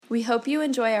We hope you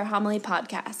enjoy our homily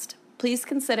podcast. Please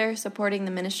consider supporting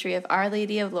the ministry of Our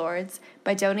Lady of Lourdes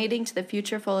by donating to the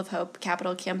Future Full of Hope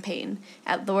capital campaign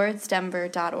at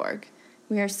lourdesdenver.org.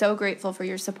 We are so grateful for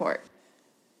your support.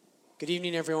 Good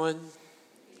evening, everyone.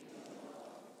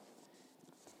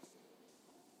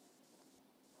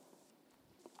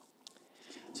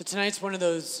 So tonight's one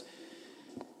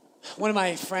of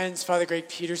my friends, Father Greg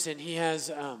Peterson, he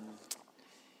has,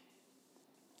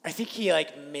 I think he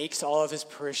makes all of his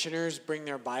parishioners bring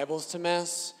their Bibles to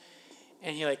Mass,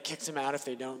 and he kicks them out if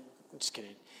they don't. I'm just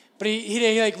kidding. But he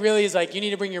really is you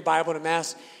need to bring your Bible to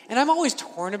Mass. And I'm always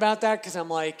torn about that because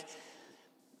I'm I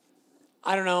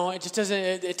don't know, it just doesn't,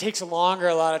 it takes longer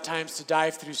a lot of times to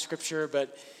dive through Scripture.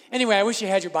 But anyway, I wish you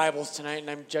had your Bibles tonight, and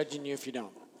I'm judging you if you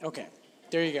don't. Okay,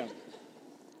 there you go.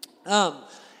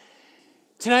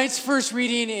 Tonight's first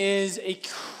reading is a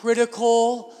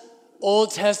critical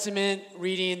Old Testament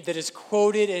reading that is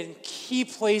quoted in key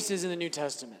places in the New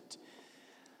Testament.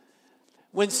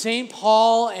 When St.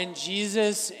 Paul and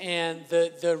Jesus and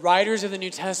the writers of the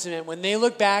New Testament, when they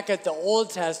look back at the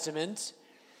Old Testament,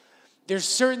 there's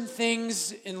certain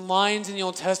things in lines in the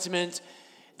Old Testament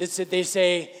that they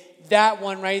say, that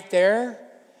one right there,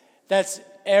 that's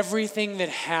everything that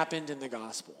happened in the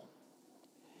gospel.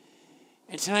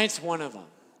 And tonight's one of them.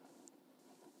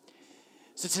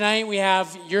 So tonight we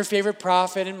have your favorite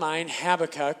prophet in mind,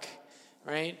 Habakkuk,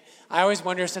 right? I always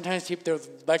wonder, sometimes the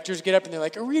lectors get up and they're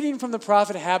a reading from the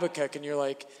prophet Habakkuk, and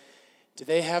you're do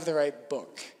they have the right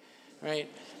book, right?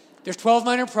 There's 12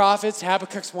 minor prophets,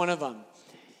 Habakkuk's one of them.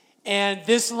 And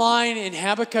this line in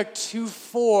Habakkuk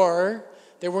 2:4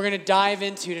 that we're going to dive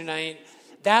into tonight,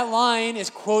 that line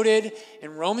is quoted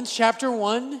in Romans chapter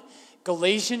 1,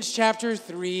 Galatians chapter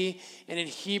 3, and in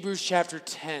Hebrews chapter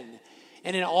 10.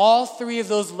 And in all three of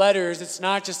those letters, it's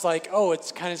not just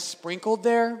it's kind of sprinkled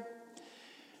there.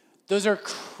 Those are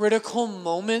critical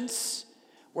moments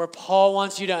where Paul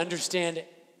wants you to understand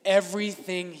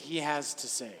everything he has to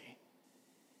say.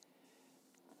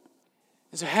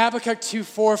 And so Habakkuk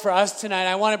 2:4 for us tonight,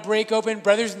 I want to break open,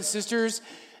 brothers and sisters,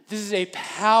 this is a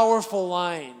powerful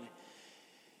line.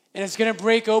 And it's going to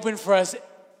break open for us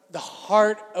the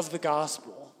heart of the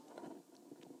gospel.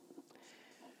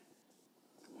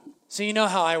 So you know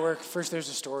how I work. First there's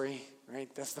a story,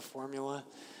 right? That's the formula.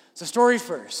 So story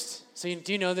first. So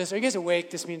do you know this? Are you guys awake?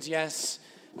 This means yes.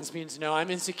 This means no.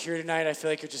 I'm insecure tonight. I feel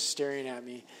like you're just staring at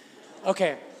me.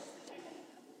 Okay.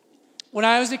 When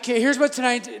I was a kid, here's what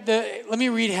tonight, let me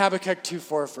read Habakkuk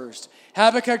 2:4 first.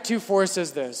 Habakkuk 2:4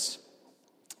 says this.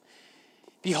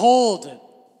 Behold,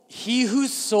 he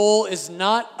whose soul is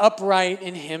not upright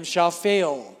in him shall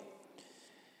fail,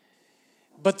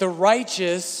 but the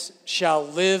righteous shall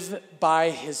live by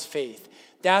his faith.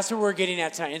 That's what we're getting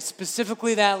at tonight. And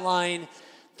specifically that line,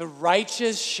 the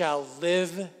righteous shall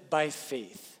live by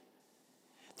faith.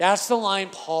 That's the line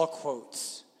Paul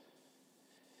quotes.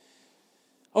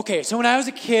 Okay, so when I was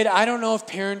a kid, I don't know if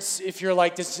parents, if you're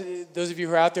like this, those of you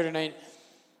who are out there tonight,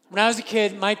 when I was a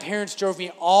kid, my parents drove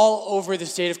me all over the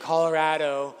state of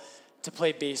Colorado to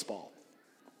play baseball.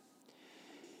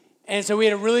 And so we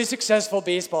had a really successful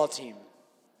baseball team.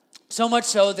 So much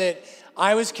so that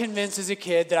I was convinced as a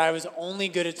kid that I was only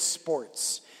good at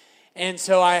sports. And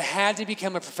so I had to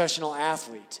become a professional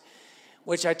athlete,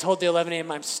 which I told the 11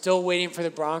 a.m. I'm still waiting for the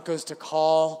Broncos to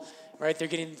call, right? They're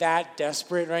getting that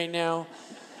desperate right now.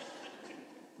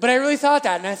 But I really thought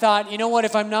that, and I thought, you know what,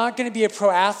 if I'm not going to be a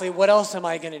pro athlete, what else am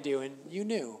I going to do? And you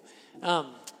knew.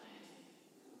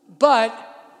 But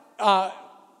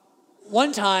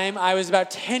one time, I was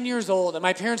about 10 years old, and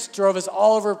my parents drove us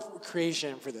all over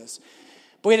creation for this.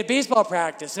 But we had a baseball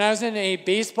practice, and I was in a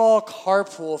baseball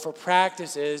carpool for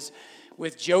practices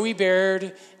with Joey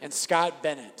Baird and Scott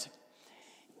Bennett.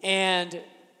 And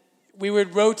we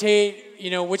would rotate,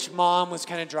 which mom was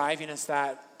kind of driving us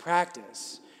that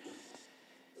practice.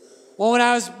 Well, when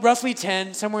I was roughly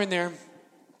 10, somewhere in there,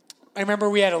 I remember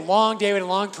we had a long day, we had a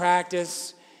long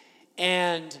practice,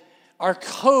 and our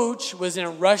coach was in a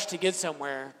rush to get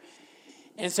somewhere.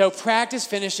 And so practice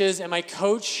finishes, and my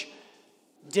coach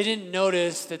didn't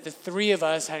notice that the three of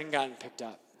us hadn't gotten picked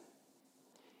up.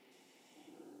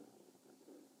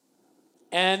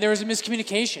 And there was a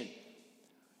miscommunication.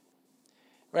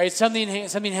 Right?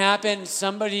 Something happened,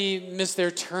 somebody missed their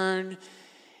turn,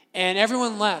 and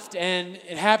everyone left. And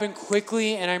it happened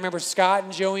quickly, and I remember Scott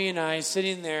and Joey and I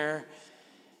sitting there,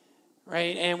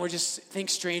 right? And we're just, think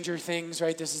Stranger Things,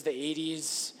 right? This is the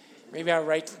 80s, maybe about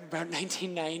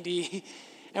 1990.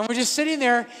 And we're just sitting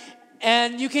there,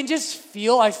 and you can just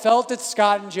feel, I felt that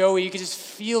Scott and Joey, you could just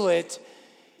feel it.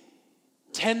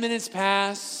 10 minutes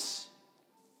pass,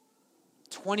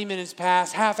 20 minutes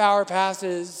pass, half hour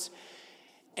passes,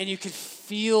 and you could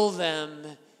feel them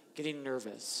getting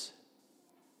nervous.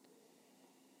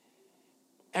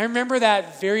 I remember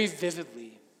that very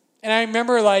vividly. And I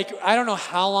remember, I don't know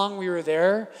how long we were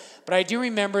there, but I do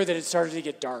remember that it started to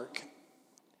get dark.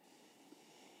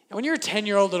 And when you're a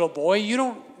 10-year-old little boy, you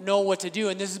don't know what to do.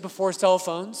 And this is before cell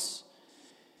phones.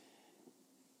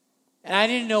 And I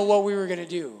didn't know what we were going to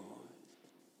do.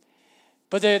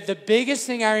 But the biggest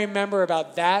thing I remember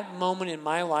about that moment in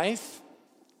my life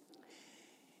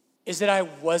is that I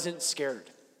wasn't scared.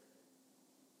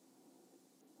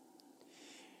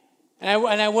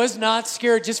 And I was not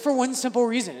scared just for one simple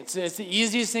reason. It's the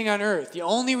easiest thing on earth. The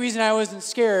only reason I wasn't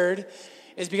scared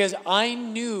is because I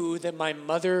knew that my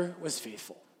mother was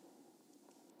faithful.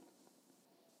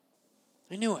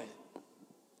 I knew it.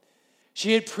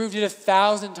 She had proved it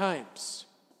 1,000 times.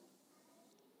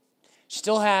 She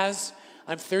still has.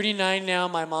 I'm 39 now.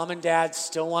 My mom and dad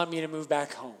still want me to move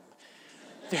back home.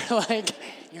 They're like,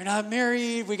 you're not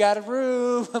married. We got a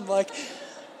room. I'm like,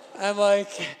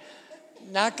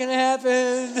 not going to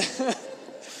happen.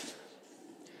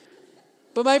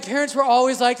 But my parents were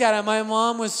always like that, and my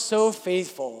mom was so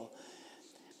faithful.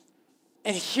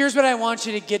 And here's what I want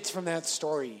you to get from that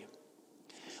story.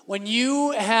 When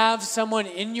you have someone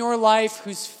in your life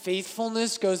whose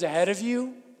faithfulness goes ahead of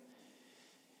you,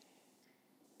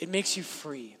 it makes you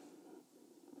free.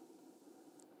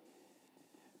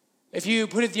 If you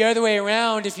put it the other way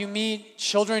around, if you meet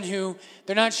children who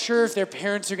they're not sure if their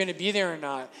parents are going to be there or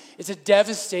not, it's a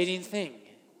devastating thing.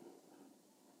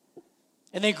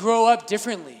 And they grow up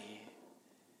differently.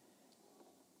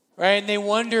 Right? And they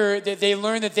wonder, that they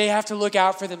learn that they have to look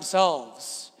out for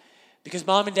themselves because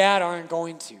mom and dad aren't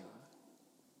going to.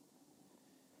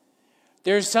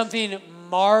 There's something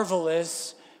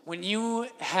marvelous when you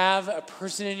have a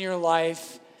person in your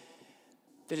life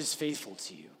that is faithful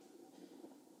to you.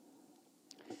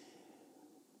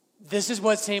 This is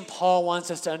what St. Paul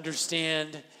wants us to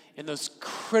understand in those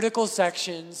critical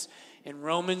sections in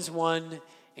Romans 1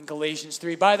 and Galatians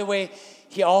 3. By the way,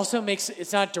 he also makes,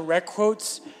 it's not direct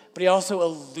quotes, but he also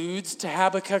alludes to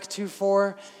Habakkuk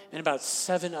 2:4 and about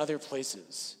 7 other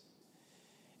places.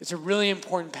 It's a really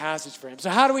important passage for him. So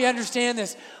how do we understand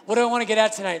this? What do I want to get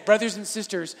at tonight? Brothers and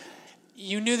sisters,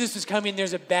 you knew this was coming.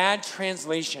 There's a bad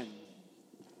translation.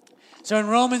 So in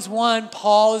Romans 1,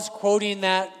 Paul is quoting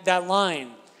that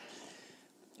line.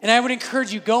 And I would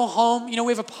encourage you, go home. You know,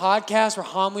 we have a podcast where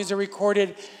homilies are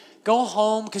recorded. Go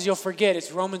home because you'll forget.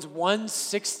 It's Romans 1,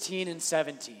 16, and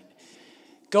 17.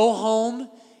 Go home,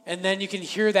 and then you can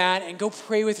hear that, and go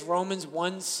pray with Romans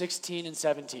 1, 16, and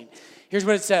 17. Here's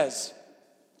what it says.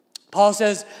 Paul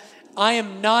says, I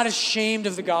am not ashamed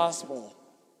of the gospel.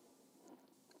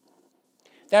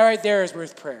 That right there is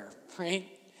worth prayer, right?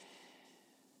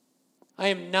 I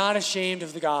am not ashamed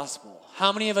of the gospel.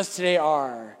 How many of us today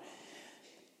are?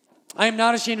 I am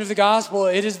not ashamed of the gospel.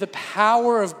 It is the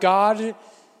power of God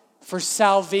for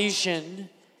salvation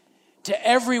to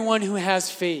everyone who has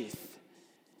faith.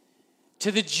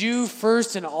 To the Jew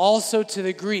first and also to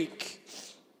the Greek.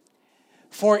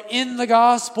 For in the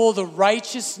gospel, the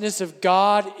righteousness of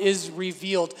God is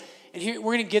revealed. And here,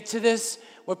 we're going to get to this.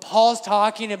 What Paul's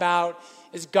talking about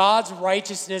is God's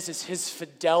righteousness is his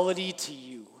fidelity to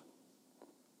you.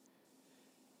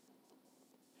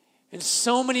 And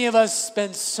so many of us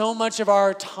spend so much of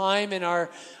our time and our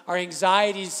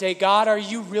anxiety to say, God, are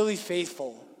you really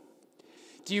faithful?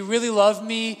 Do you really love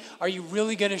me? Are you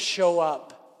really going to show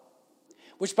up?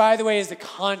 Which, by the way, is the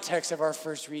context of our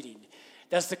first reading.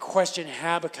 That's the question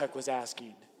Habakkuk was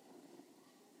asking.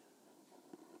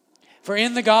 For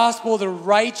in the gospel, the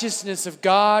righteousness of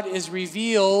God is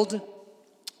revealed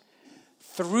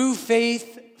through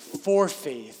faith for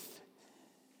faith.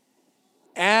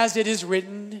 As it is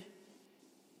written,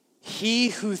 he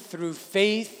who through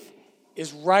faith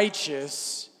is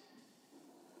righteous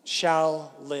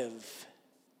shall live.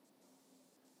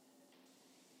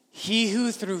 He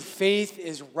who through faith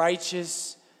is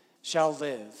righteous shall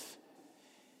live.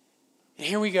 And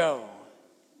here we go.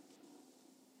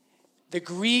 The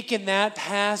Greek in that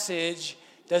passage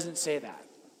doesn't say that.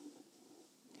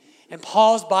 And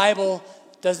Paul's Bible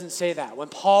doesn't say that. When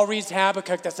Paul reads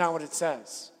Habakkuk, that's not what it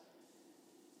says.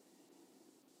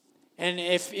 And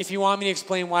if you want me to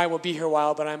explain why, we'll be here a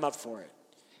while, but I'm up for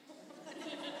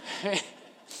it.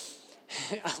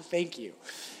 Thank you.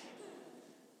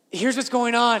 Here's what's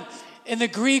going on. In the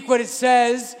Greek, what it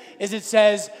says is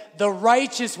the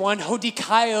righteous one,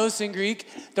 hodikaios in Greek,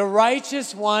 the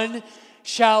righteous one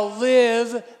shall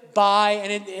live by,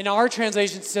 and in our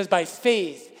translation it says by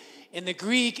faith. In the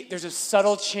Greek, there's a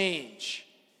subtle change.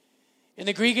 In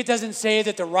the Greek, it doesn't say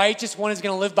that the righteous one is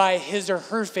going to live by his or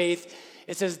her faith.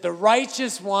 It says the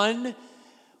righteous one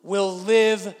will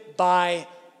live by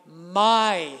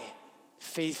my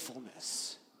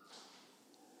faithfulness.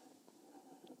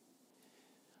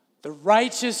 The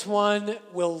righteous one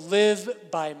will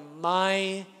live by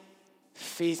my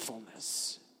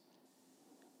faithfulness.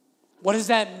 What does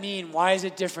that mean? Why is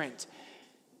it different?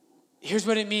 Here's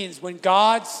what it means. When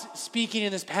God's speaking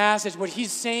in this passage, what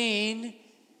he's saying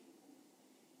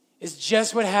is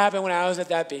just what happened when I was at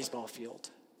that baseball field.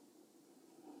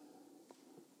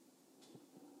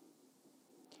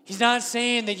 He's not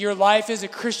saying that your life as a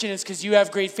Christian is because you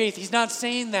have great faith. He's not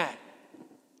saying that.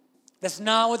 That's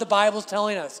not what the Bible's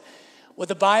telling us. What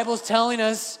the Bible's telling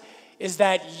us is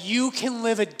that you can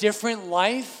live a different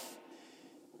life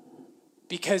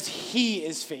because he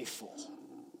is faithful.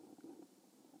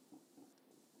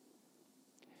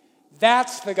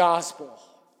 That's the gospel.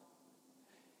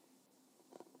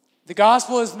 The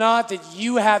gospel is not that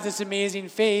you have this amazing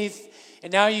faith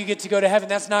and now you get to go to heaven.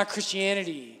 That's not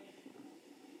Christianity.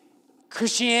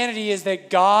 Christianity is that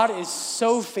God is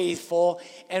so faithful,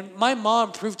 and my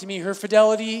mom proved to me her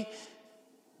fidelity,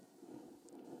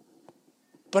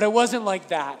 but it wasn't like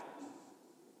that.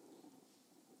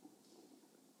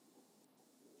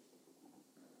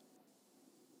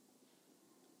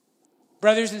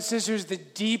 Brothers and sisters, the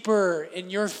deeper in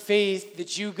your faith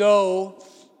that you go,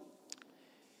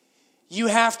 you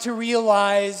have to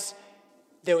realize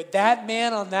that that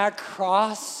man on that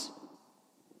cross,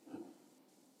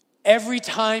 every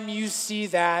time you see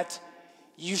that,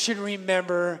 you should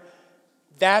remember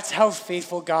that's how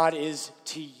faithful God is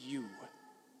to you.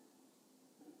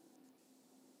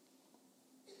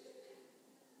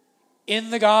 In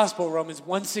the gospel, Romans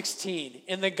 1:16,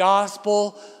 in the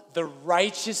gospel, the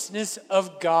righteousness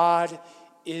of God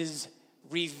is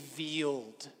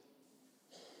revealed.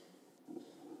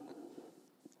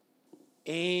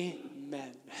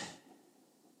 Amen.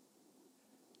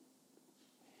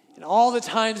 And all the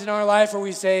times in our life where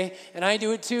we say, and I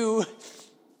do it too,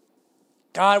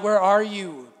 God, where are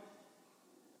you?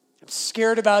 I'm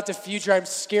scared about the future. I'm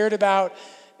scared about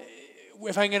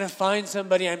if I'm going to find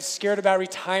somebody. I'm scared about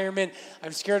retirement.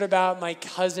 I'm scared about my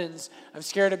cousins. I'm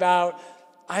scared about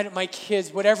my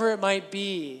kids, whatever it might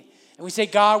be. And we say,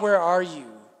 God, where are you?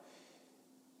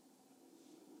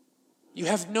 You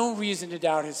have no reason to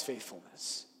doubt his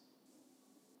faithfulness.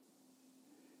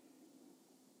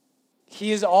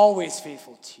 He is always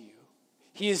faithful to you.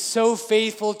 He is so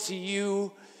faithful to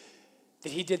you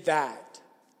that he did that.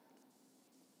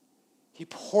 He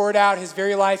poured out his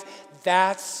very life.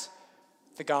 That's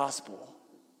the gospel.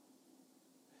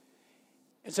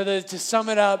 And so to sum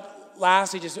it up,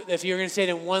 lastly, just if you're going to say it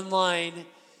in one line,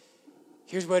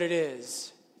 here's what it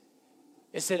is.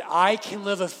 It's that I can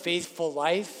live a faithful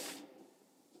life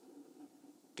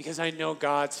because I know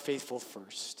God's faithful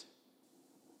first.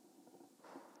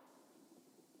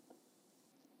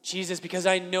 Jesus, because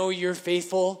I know you're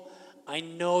faithful, I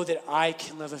know that I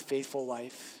can live a faithful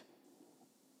life.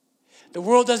 The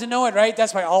world doesn't know it, right?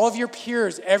 That's why all of your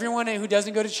peers, everyone who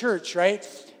doesn't go to church, right?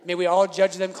 May we all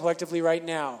judge them collectively right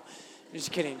now. I'm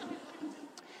just kidding.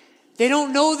 They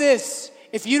don't know this.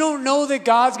 If you don't know that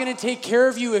God's going to take care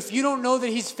of you, if you don't know that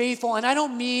he's faithful, and I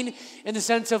don't mean in the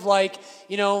sense of like,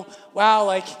 wow,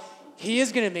 like he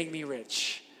is going to make me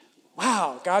rich.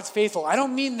 Wow, God's faithful. I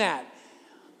don't mean that.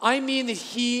 I mean that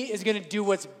he is going to do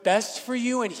what's best for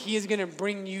you and he is going to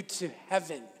bring you to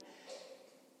heaven.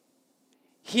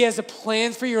 He has a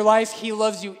plan for your life. He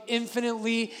loves you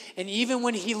infinitely. And even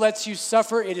when he lets you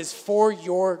suffer, it is for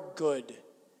your good.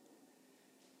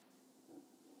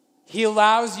 He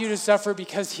allows you to suffer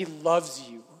because he loves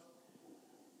you.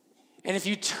 And if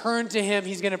you turn to him,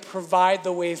 he's going to provide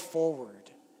the way forward.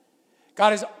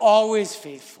 God is always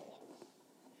faithful.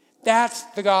 That's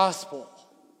the gospel.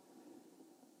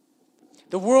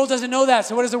 The world doesn't know that,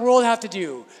 so what does the world have to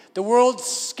do? The world's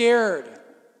scared.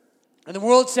 And the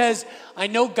world says, I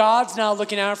know God's not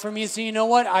looking out for me, so you know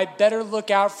what? I better look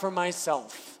out for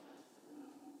myself.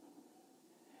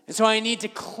 And so I need to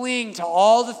cling to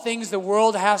all the things the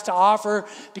world has to offer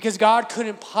because God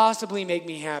couldn't possibly make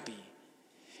me happy.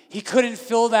 He couldn't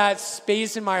fill that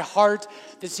space in my heart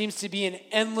that seems to be an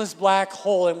endless black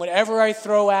hole. And whatever I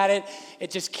throw at it,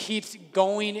 it just keeps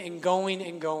going and going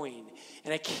and going.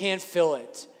 And I can't fill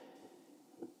it.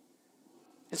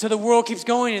 And so the world keeps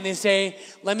going and they say,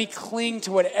 let me cling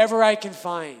to whatever I can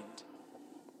find.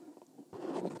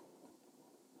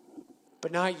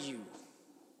 But not you.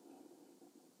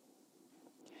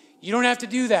 You don't have to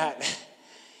do that.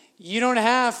 You don't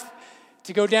have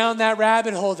to go down that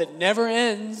rabbit hole that never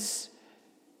ends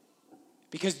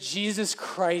Because Jesus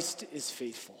Christ is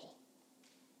faithful.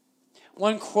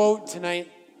 One quote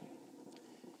tonight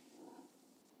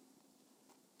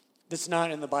that's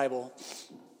not in the Bible.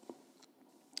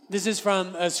 This is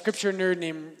from a scripture nerd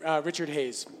named Richard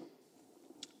Hayes,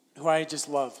 who I just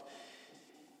love.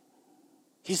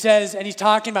 He says, and he's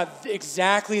talking about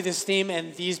exactly this theme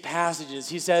and these passages.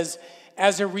 He says,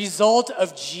 as a result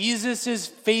of Jesus'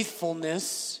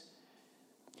 faithfulness,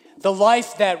 the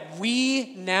life that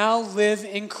we now live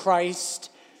in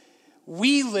Christ,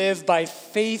 we live by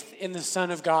faith in the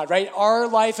Son of God, right? Our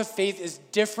life of faith is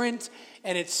different,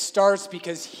 and it starts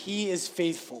because he is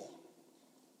faithful.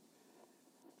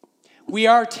 We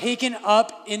are taken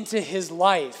up into his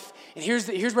life. And here's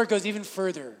where it goes even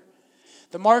further.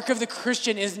 The mark of the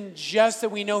Christian isn't just that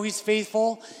we know he's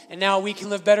faithful and now we can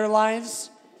live better lives.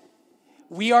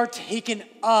 We are taken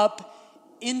up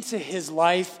into his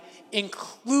life,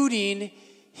 including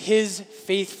his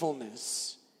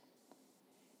faithfulness.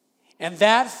 And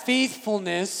that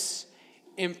faithfulness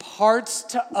imparts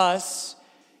to us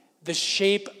the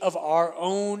shape of our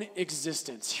own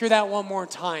existence. Hear that one more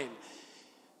time.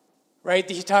 Right?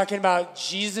 He's talking about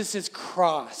Jesus'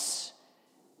 cross.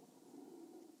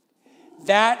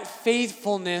 That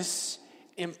faithfulness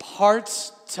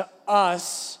imparts to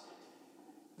us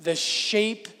the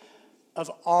shape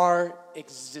of our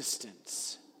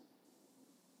existence.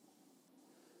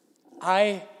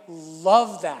 I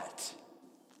love that.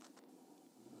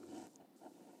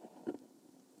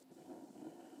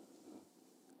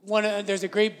 There's a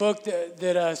great book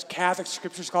that a Catholic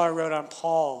scripture scholar wrote on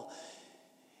Paul.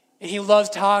 And he loves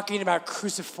talking about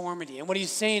cruciformity. And what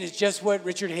he's saying is just what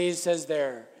Richard Hayes says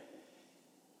there.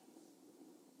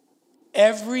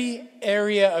 Every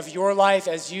area of your life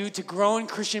to grow in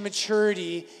Christian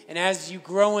maturity, and as you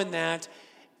grow in that,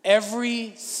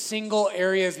 every single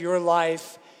area of your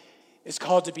life is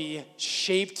called to be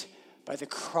shaped by the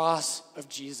cross of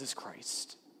Jesus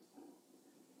Christ.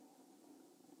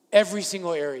 Every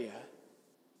single area.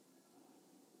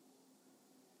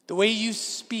 The way you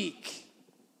speak,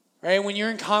 right? When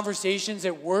you're in conversations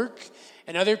at work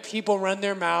and other people run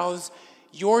their mouths,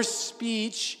 your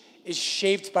speech is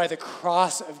shaped by the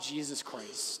cross of Jesus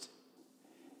Christ.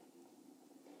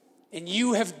 And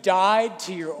you have died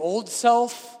to your old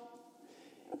self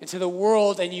and to the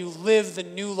world, and you live the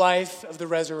new life of the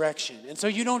resurrection. And so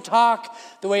you don't talk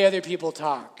the way other people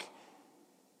talk.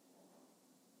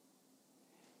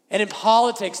 And in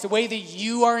politics, the way that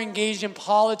you are engaged in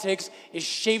politics is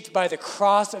shaped by the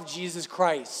cross of Jesus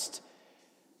Christ.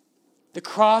 The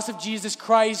cross of Jesus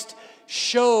Christ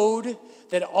showed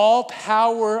that all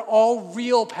power, all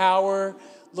real power,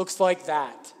 looks like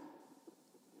that.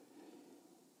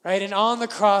 Right? And on the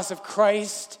cross of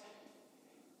Christ,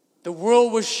 the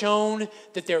world was shown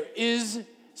that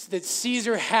that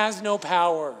Caesar has no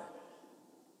power.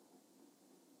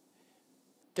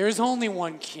 There is only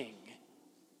one king.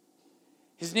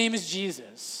 His name is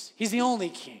Jesus. He's the only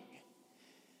king.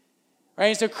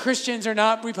 Right? So Christians are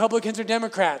not Republicans or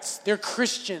Democrats. They're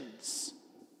Christians.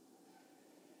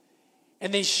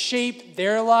 And they shape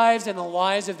their lives and the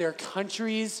lives of their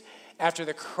countries after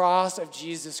the cross of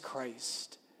Jesus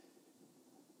Christ.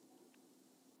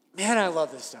 Man, I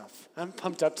love this stuff. I'm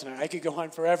pumped up tonight. I could go on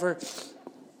forever.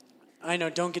 I know,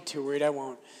 don't get too worried. I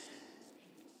won't.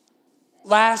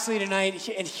 Lastly tonight,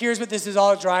 and here's what this is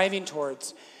all driving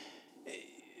towards.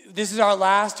 This is our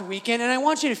last weekend, and I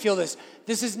want you to feel this.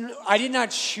 I did not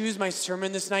choose my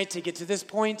sermon this night to get to this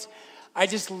point. I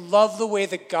just love the way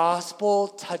the gospel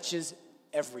touches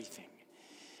everything.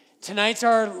 Tonight's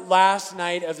our last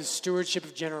night of the stewardship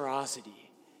of generosity.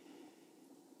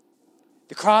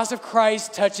 The cross of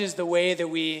Christ touches the way that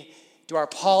we do our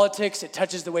politics. It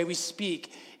touches the way we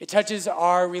speak. It touches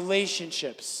our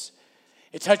relationships.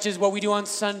 It touches what we do on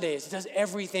Sundays. It does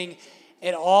everything.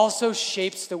 It also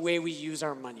shapes the way we use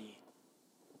our money.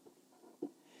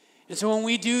 And so when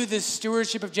we do this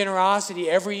stewardship of generosity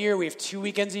every year, we have 2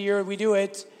 weekends a year we do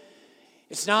it.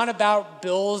 It's not about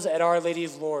bills at Our Lady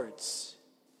of Lourdes.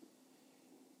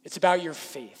 It's about your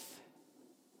faith.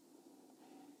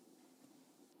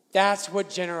 That's what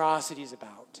generosity is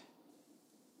about.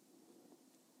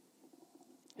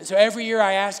 And so every year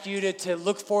I ask you to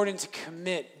look forward and to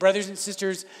commit. Brothers and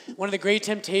sisters, one of the great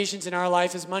temptations in our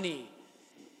life is money.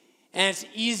 And it's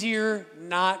easier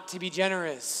not to be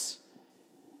generous.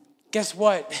 Guess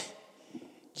what?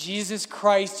 Jesus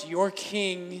Christ, your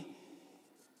King,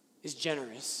 is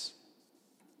generous.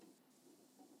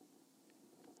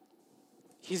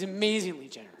 He's amazingly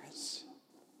generous.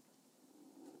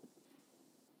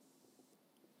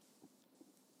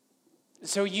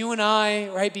 So you and I,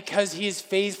 right, because he is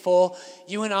faithful,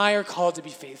 you and I are called to be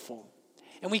faithful.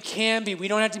 And we can be. We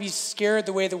don't have to be scared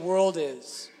the way the world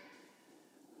is.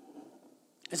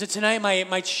 And so tonight,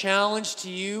 my challenge to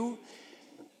you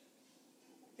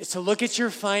is to look at your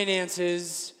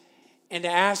finances and to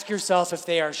ask yourself if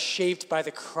they are shaped by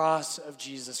the cross of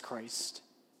Jesus Christ.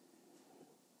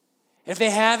 If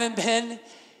they haven't been,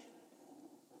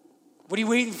 what are you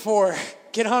waiting for?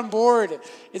 Get on board.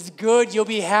 It's good. You'll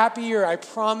be happier. I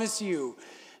promise you.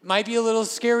 It might be a little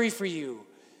scary for you,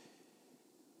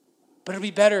 but it'll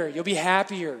be better. You'll be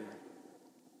happier.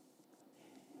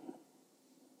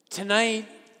 Tonight,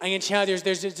 I'm going to challenge.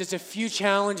 There's just a few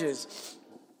challenges.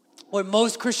 What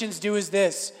most Christians do is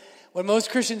this. What most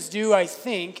Christians do, I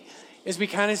think, is we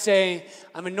kind of say,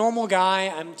 I'm a normal guy.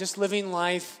 I'm just living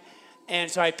life. And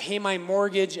so I pay my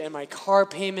mortgage and my car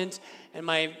payment and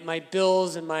my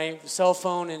bills and my cell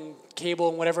phone and cable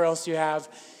and whatever else you have.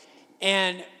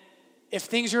 And if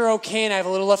things are okay and I have a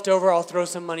little left over, I'll throw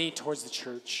some money towards the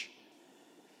church.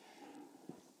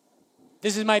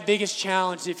 This is my biggest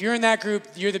challenge. If you're in that group,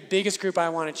 you're the biggest group I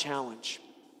want to challenge.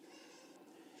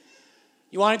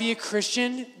 You want to be a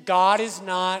Christian? God is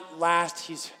not last,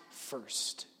 He's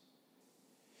first.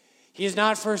 He is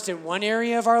not first in one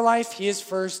area of our life. He is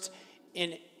first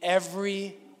in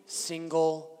every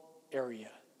single area.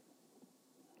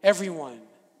 Everyone.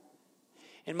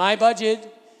 In my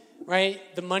budget, right,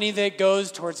 the money that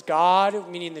goes towards God,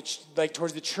 meaning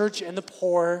towards the church and the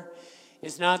poor,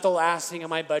 is not the last thing on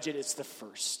my budget, it's the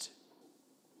first.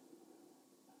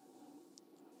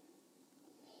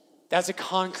 That's a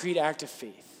concrete act of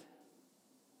faith.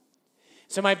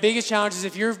 So my biggest challenge is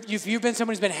if you've been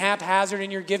someone who's been haphazard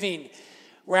in your giving,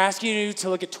 we're asking you to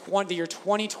look at the year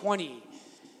 2020.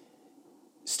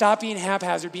 Stop being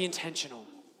haphazard, be intentional.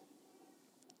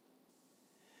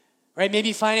 Right?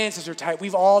 Maybe finances are tight.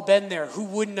 We've all been there. Who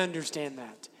wouldn't understand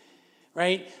that?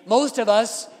 Right? Most of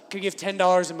us could give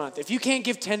 $10 a month. If you can't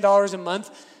give $10 a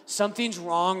month, something's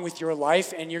wrong with your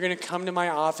life, and you're going to come to my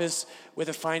office with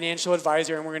a financial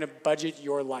advisor, and we're going to budget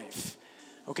your life.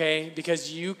 Okay? Because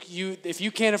if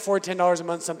you can't afford $10 a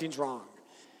month, something's wrong.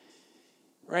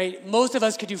 Right? Most of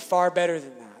us could do far better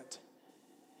than that.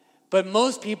 But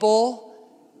most people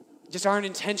just aren't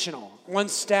intentional. One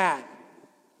stat.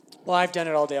 Well, I've done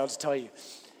it all day, I'll just tell you.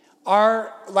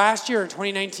 Our last year, in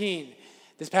 2019,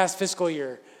 this past fiscal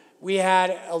year, we had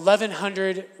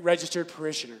 1,100 registered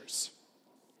parishioners.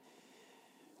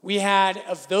 We had,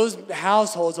 of those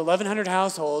households, 1,100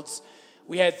 households,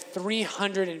 we had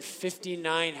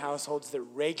 359 households that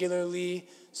regularly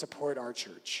support our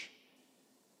church.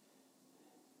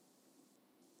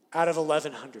 Out of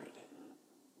 1,100.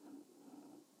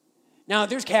 Now,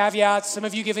 there's caveats. Some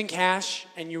of you give in cash,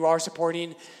 and you are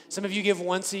supporting. Some of you give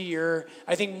once a year.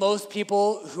 I think most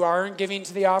people who aren't giving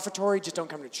to the offertory just don't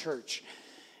come to church.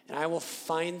 And I will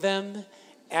find them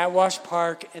at Wash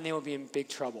Park, and they will be in big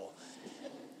trouble.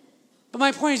 But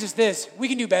my point is just this. We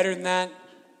can do better than that.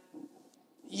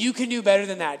 You can do better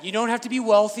than that. You don't have to be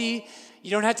wealthy.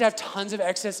 You don't have to have tons of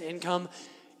excess income.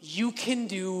 You can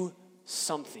do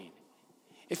something.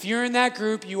 If you're in that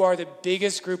group, you are the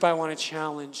biggest group I want to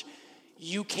challenge.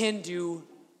 You can do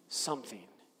something.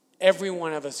 Every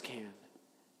one of us can.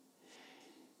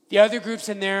 The other groups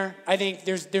in there, I think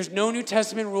there's no New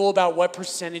Testament rule about what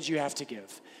percentage you have to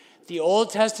give. The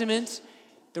Old Testament,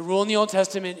 the rule in the Old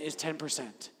Testament is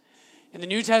 10%. In the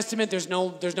New Testament, there's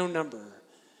no number.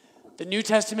 The New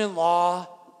Testament law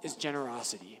is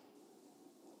generosity.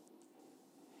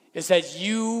 It's that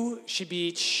you should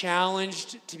be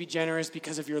challenged to be generous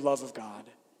because of your love of God.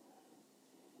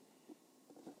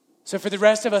 So for the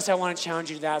rest of us, I want to challenge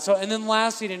you to that. And then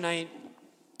lastly tonight,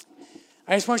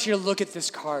 I just want you to look at this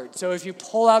card. So if you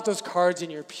pull out those cards in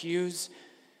your pews,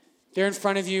 they're in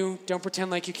front of you. Don't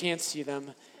pretend like you can't see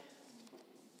them.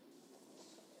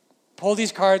 Pull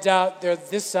these cards out. They're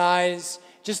this size.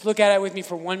 Just look at it with me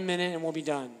for 1 minute and we'll be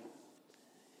done.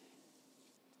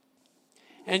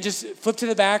 And just flip to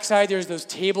the back side. There's those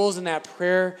tables and that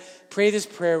prayer. Pray this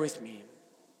prayer with me.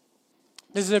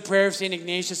 This is a prayer of St.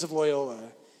 Ignatius of Loyola.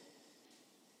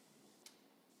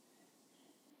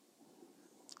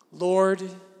 Lord,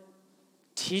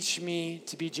 teach me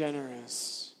to be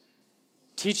generous.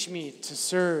 Teach me to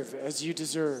serve as you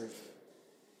deserve,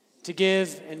 to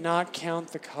give and not count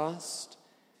the cost,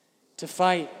 to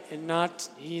fight and not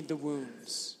heed the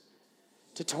wounds,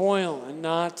 to toil and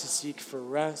not to seek for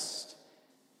rest,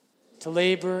 to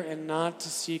labor and not to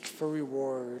seek for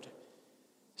reward,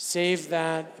 save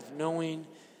that of knowing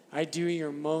I do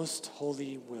your most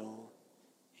holy will.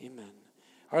 Amen.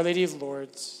 Our Lady of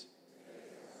Lourdes.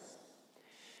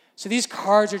 So these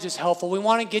cards are just helpful. We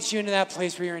want to get you into that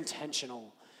place where you're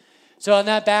intentional. So on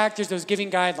that back, there's those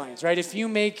giving guidelines, right? If you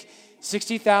make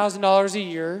 $60,000 a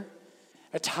year.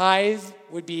 A tithe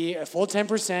would be a full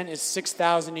 10% is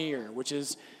 $6,000 a year, which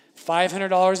is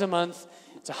 $500 a month.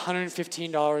 It's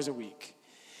 $115 a week.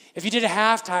 If you did a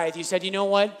half tithe, you said, you know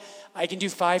what? I can do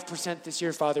 5% this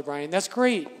year, Father Brian. That's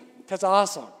great. That's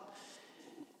awesome.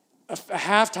 A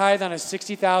half tithe on a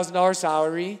 $60,000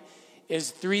 salary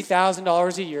is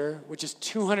 $3,000 a year, which is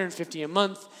 $250 a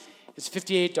month. It's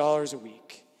 $58 a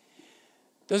week.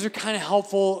 Those are kind of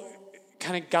helpful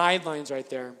kind of guidelines right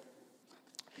there.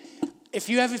 If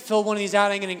you haven't filled one of these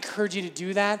out, I'm going to encourage you to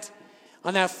do that.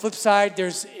 On that flip side,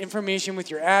 there's information with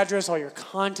your address, all your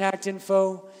contact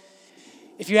info.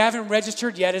 If you haven't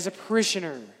registered yet as a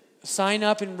parishioner, sign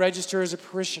up and register as a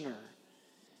parishioner.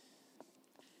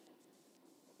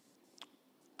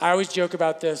 I always joke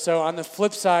about this. So on the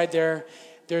flip side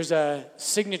there's a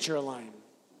signature line.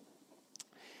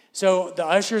 So the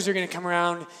ushers are going to come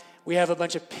around. We have a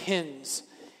bunch of pins.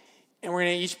 And we're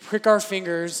going to each prick our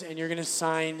fingers, and you're going to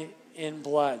sign in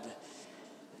blood.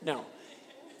 No.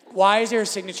 Why is there a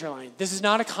signature line? This is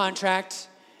not a contract.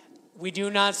 We do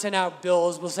not send out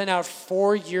bills. We'll send out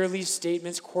 4 yearly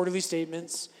statements, quarterly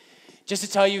statements, just to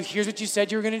tell you, here's what you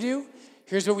said you were going to do.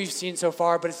 Here's what we've seen so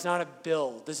far, but it's not a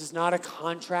bill. This is not a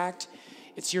contract.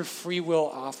 It's your free will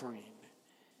offering.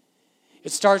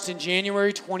 It starts in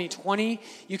January 2020.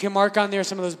 You can mark on there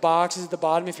some of those boxes at the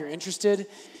bottom if you're interested.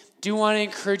 Do want to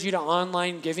encourage you to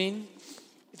online giving.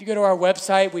 If you go to our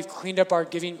website, we've cleaned up our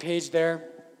giving page there.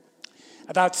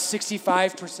 About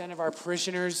 65% of our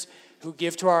parishioners who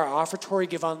give to our offertory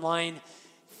give online.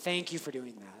 Thank you for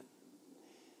doing that.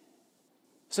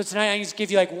 So tonight, I just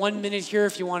give you like 1 minute here.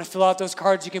 If you want to fill out those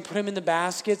cards, you can put them in the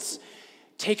baskets,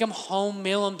 take them home,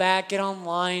 mail them back, get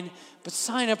online, but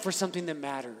sign up for something that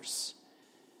matters,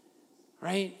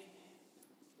 right?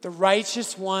 The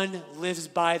righteous one lives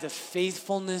by the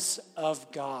faithfulness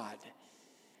of God.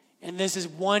 And this is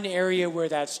one area where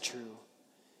that's true.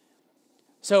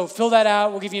 So fill that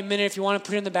out. We'll give you a minute. If you want to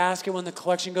put it in the basket when the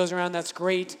collection goes around, that's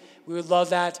great. We would love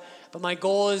that. But my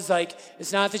goal is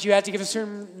it's not that you have to give a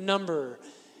certain number,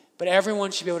 but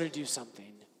everyone should be able to do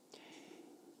something.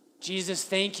 Jesus,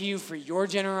 thank you for your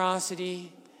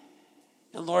generosity.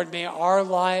 And Lord, may our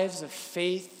lives of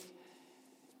faith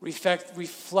reflect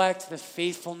the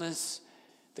faithfulness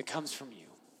that comes from you.